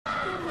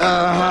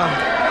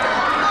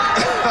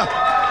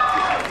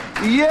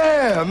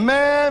Yeah,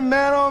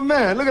 man, oh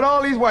man. Look at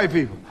all these white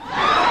people.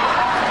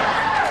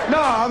 No,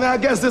 I mean, I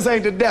guess this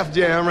ain't the Def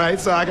Jam, right?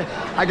 So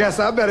I guess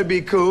I better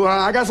be cool.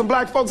 I got some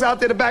black folks out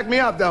there to back me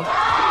up, though.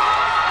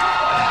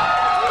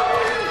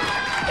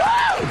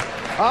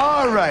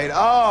 All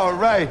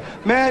right.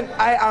 Man,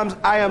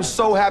 I am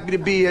so happy to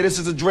be here. This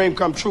is a dream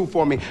come true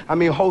for me. I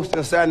mean,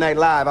 hosting Saturday Night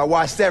Live, I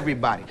watched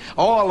everybody.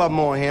 All of them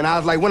on here, and I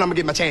was like, when I'm gonna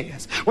get my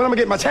chance? When I'm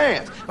gonna get my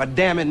chance? But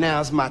damn it, now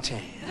it's my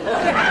chance.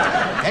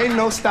 Ain't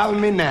no stopping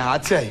me now, I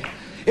tell you.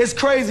 It's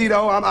crazy,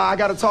 though. I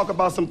got to talk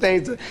about some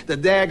things. The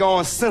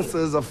daggone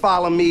censors are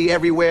following me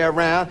everywhere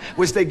around,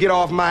 which they get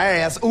off my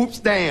ass. Oops,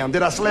 damn,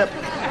 did I slip?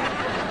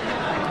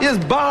 It's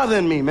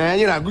bothering me, man.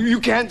 You know, you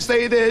can't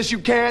say this, you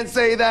can't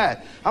say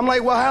that. I'm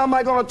like, well, how am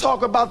I going to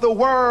talk about the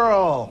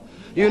world,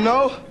 you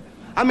know?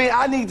 I mean,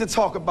 I need to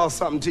talk about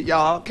something to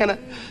y'all. Can I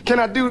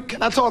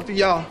talk to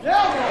y'all?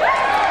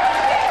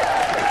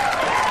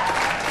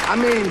 I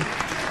mean,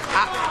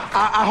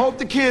 I hope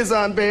the kids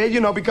are in bed,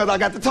 you know, because I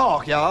got to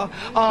talk, y'all.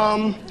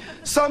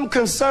 Something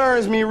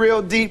concerns me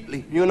real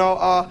deeply, you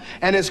know,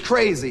 and it's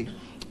crazy.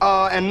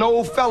 And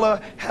no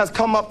fella has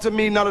come up to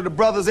me, none of the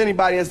brothers,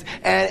 anybody, and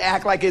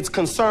act like it's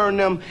concerned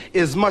them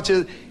as much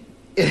as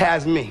it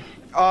has me.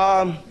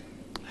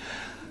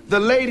 The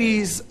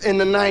ladies in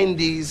the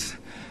 90s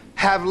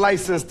have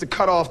license to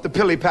cut off the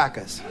pilly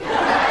packers.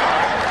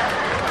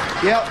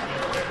 Yep.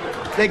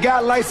 They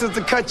got license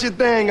to cut your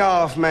thing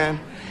off, man.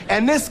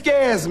 And this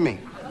scares me.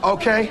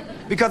 Okay?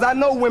 Because I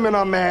know women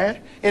are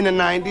mad in the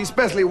 90s,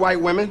 especially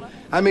white women.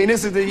 I mean,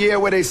 this is the year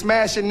where they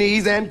smashing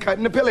knees and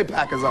cutting the pilly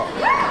packers off.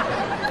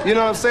 You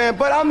know what I'm saying?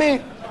 But I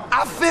mean,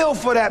 I feel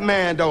for that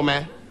man, though,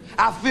 man.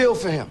 I feel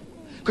for him.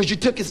 Because you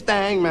took his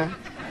thing, man.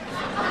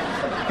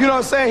 You know what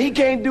I'm saying? He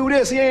can't do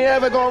this. He ain't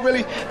ever gonna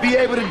really be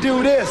able to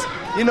do this.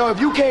 You know, if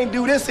you can't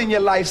do this in your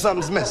life,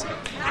 something's missing.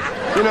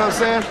 You know what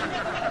I'm saying?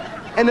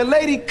 And the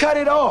lady cut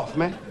it off,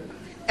 man.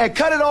 And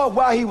cut it off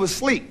while he was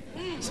asleep.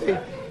 See?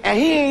 And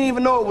he didn't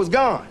even know it was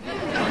gone.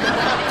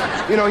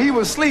 You know, he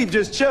was asleep,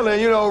 just chilling,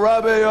 you know,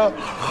 rubbing,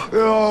 you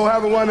know,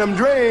 having one of them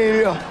dreams.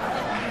 You know.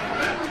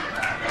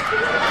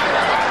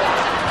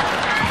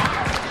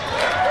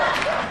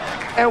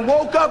 And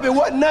woke up, it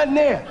wasn't nothing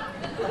there.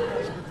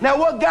 Now,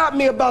 what got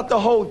me about the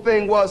whole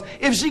thing was,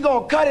 if she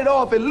gonna cut it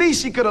off, at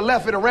least she could have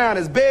left it around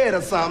his bed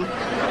or something.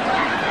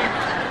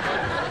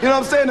 You know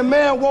what I'm saying? The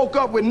man woke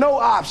up with no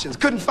options,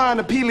 couldn't find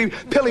a pilly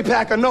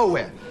packer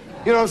nowhere.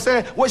 You know what I'm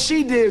saying? What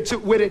she did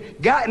with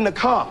it, got in the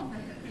car.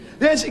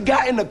 Then she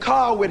got in the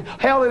car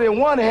held it in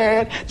one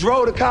hand,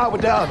 drove the car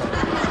with the other.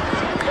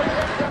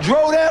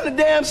 Drove down the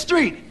damn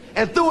street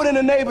and threw it in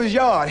the neighbor's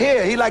yard.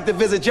 Here, he like to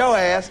visit your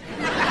ass.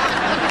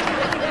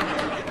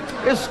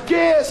 It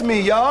scares me,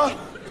 y'all.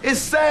 It's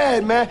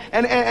sad, man.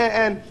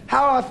 And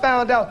how I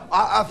found out,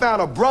 I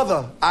found a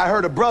brother. I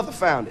heard a brother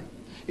found it.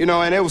 You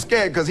know, and they was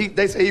scared because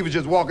they say he was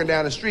just walking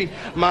down the street,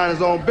 minding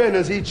his own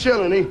business. He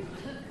chilling,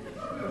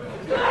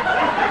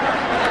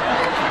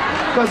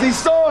 because he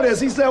saw this.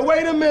 He said,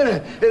 wait a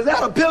minute, is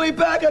that a pilly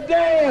packer?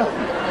 Damn.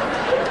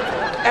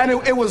 And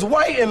it was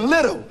white and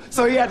little,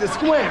 so he had to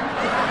squint.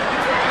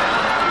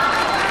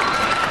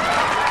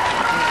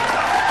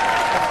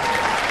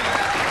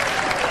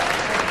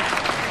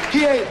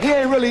 He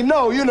ain't really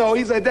know, you know.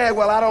 He said, Dad,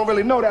 well, I don't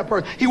really know that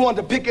person. He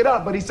wanted to pick it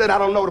up, but he said, I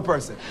don't know the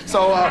person.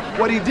 So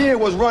what he did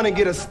was run and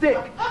get a stick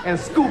and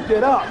scooped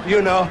it up,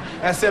 you know,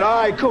 and said,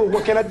 all right, cool,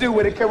 what can I do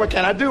with it? What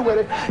can I do with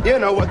it? You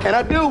know, what can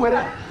I do with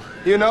it?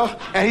 You know,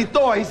 and he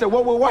said,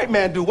 what will white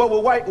man do? What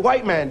will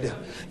white man do?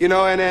 You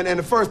know, and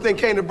the first thing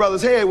came to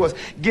brother's head was,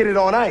 get it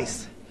on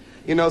ice.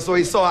 You know, so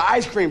he saw an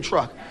ice cream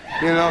truck,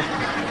 you know,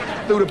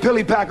 threw the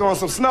pilly packer on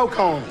some snow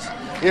cones,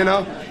 you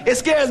know. It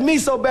scares me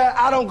so bad,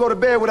 I don't go to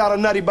bed without a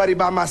nutty buddy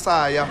by my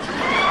side, yo.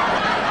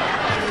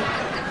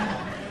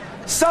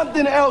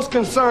 Something else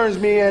concerns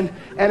me, and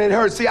it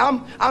hurts. See,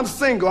 I'm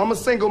single. I'm a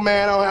single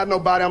man. I don't have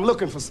nobody. I'm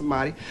looking for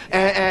somebody.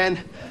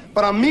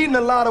 But I'm meeting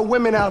a lot of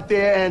women out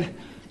there, and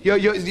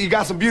you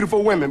got some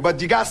beautiful women,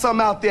 but you got some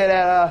out there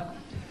that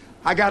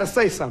I gotta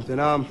say something.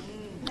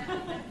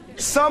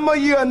 Some of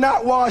you are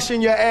not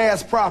washing your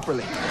ass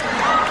properly.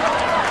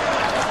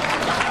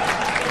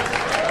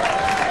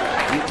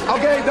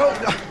 Okay,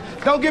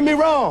 don't get me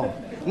wrong.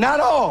 Not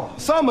all.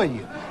 Some of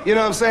you. You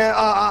know what I'm saying?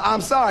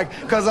 I'm sorry,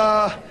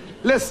 because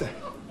listen.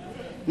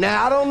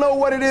 Now, I don't know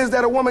what it is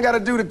that a woman got to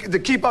do to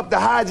keep up the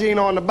hygiene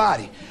on the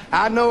body.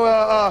 I know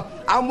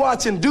I'm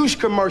watching douche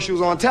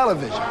commercials on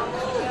television,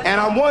 and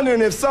I'm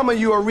wondering if some of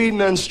you are reading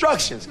the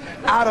instructions.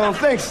 I don't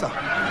think so.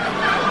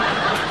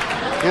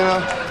 You know?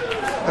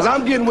 Because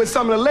I'm getting with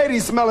some of the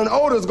ladies smelling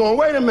odors going,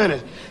 wait a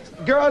minute.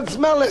 Girl,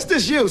 smell this.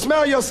 This you.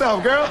 Smell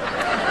yourself, girl.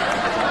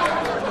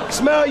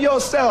 Smell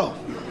yourself.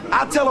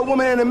 I'll tell a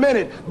woman in a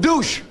minute,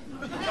 douche.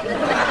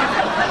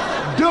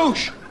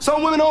 Douche.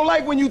 Some women don't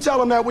like when you tell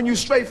them that, when you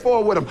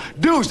straightforward with them.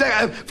 Douche,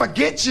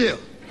 forget you.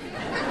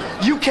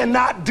 You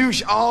cannot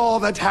douche all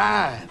the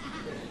time.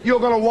 You're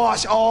gonna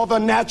wash all the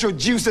natural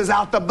juices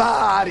out the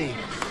body.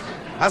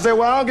 I say,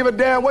 well, I don't give a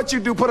damn what you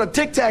do, put a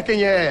Tic Tac in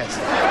your ass.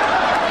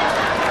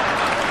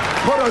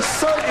 Put a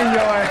shirt in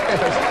your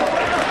ass.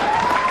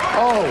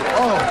 Oh,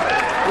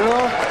 you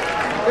know?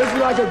 It's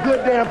like a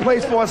good damn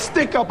place for a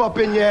stick up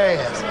in your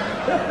ass.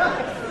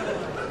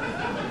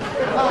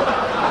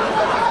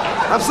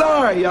 I'm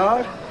sorry,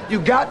 y'all. You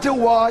got to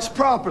wash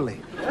properly,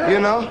 you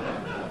know?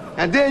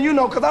 And then, you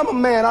know, because I'm a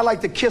man, I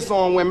like to kiss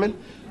on women.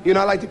 You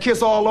know, I like to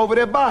kiss all over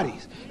their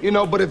bodies. You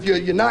know, but if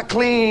you're not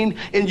clean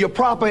in your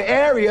proper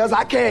areas,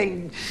 I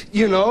can't,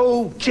 you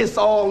know, kiss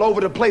all over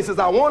the places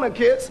I want to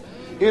kiss,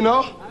 you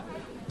know?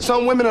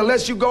 Some women will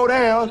let you go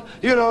down,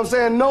 you know what I'm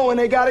saying, knowing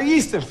they got a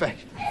yeast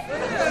infection.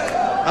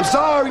 I'm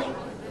sorry.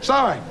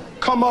 Sorry.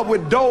 Come up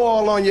with dough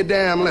all on your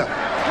damn lip.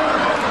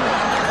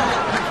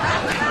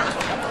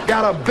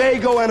 Got a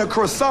bagel and a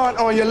croissant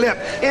on your lip.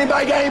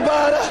 Anybody got any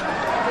butter?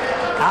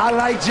 I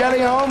like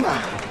jelly on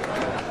mine.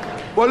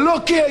 Well,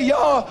 look here,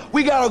 y'all.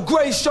 We got a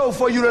great show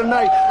for you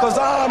tonight, because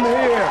I'm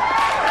here.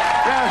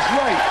 That's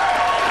right.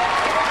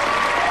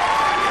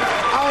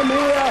 I'm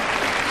here.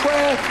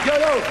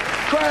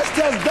 Crash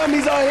test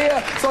dummies are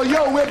here. So,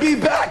 yo, we'll be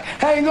back.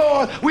 Hang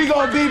on. We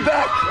gonna be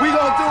back. We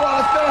gonna do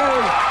our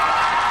thing.